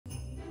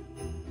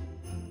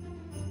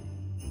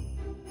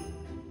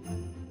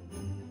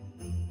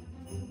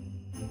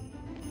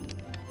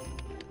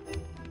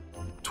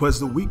'Twas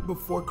the week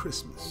before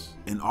Christmas,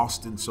 in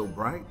Austin so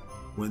bright,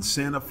 when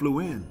Santa flew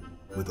in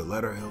with a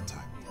letter held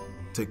tight.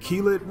 To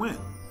AQUILA it went,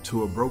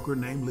 to a broker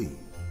named Lee.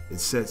 It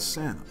said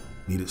Santa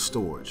needed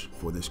storage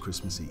for this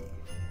Christmas Eve.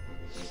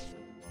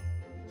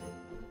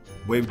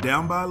 Waved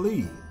down by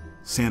Lee,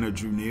 Santa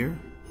drew near.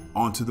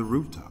 Onto the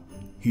rooftop,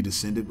 he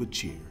descended with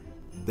cheer.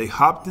 They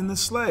hopped in the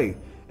sleigh,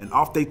 and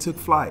off they took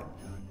flight.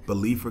 But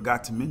Lee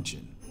forgot to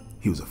mention,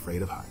 he was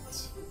afraid of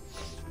heights.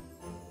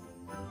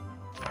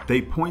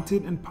 They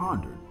pointed and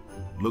pondered,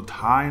 looked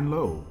high and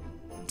low,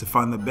 to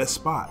find the best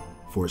spot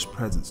for his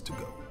presents to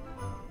go.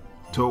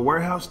 To a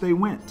warehouse they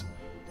went,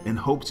 in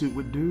hopes it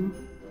would do,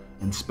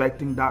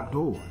 inspecting dock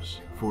doors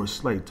for a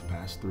sleigh to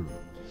pass through.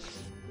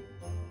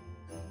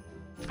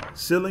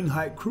 Ceiling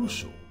height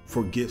crucial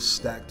for gifts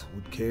stacked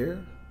with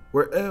care,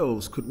 where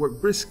elves could work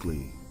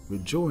briskly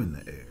with joy in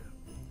the air.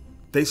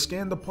 They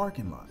scanned the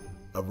parking lot,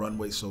 a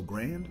runway so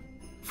grand,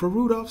 for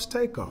Rudolph's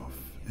takeoff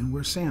and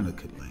where Santa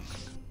could land.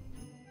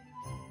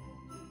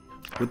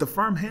 With a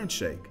firm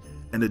handshake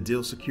and a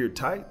deal secured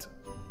tight,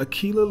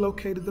 AQUILA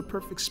located the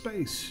perfect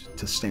space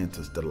to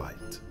Santa's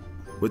delight.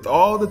 With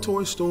all the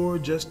toys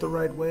stored just the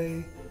right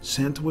way,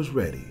 Santa was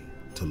ready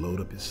to load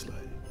up his sleigh.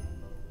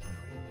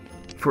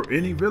 For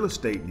any real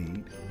estate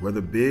need, whether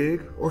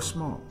big or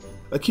small,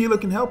 AQUILA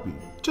can help you.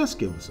 Just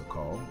give us a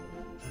call.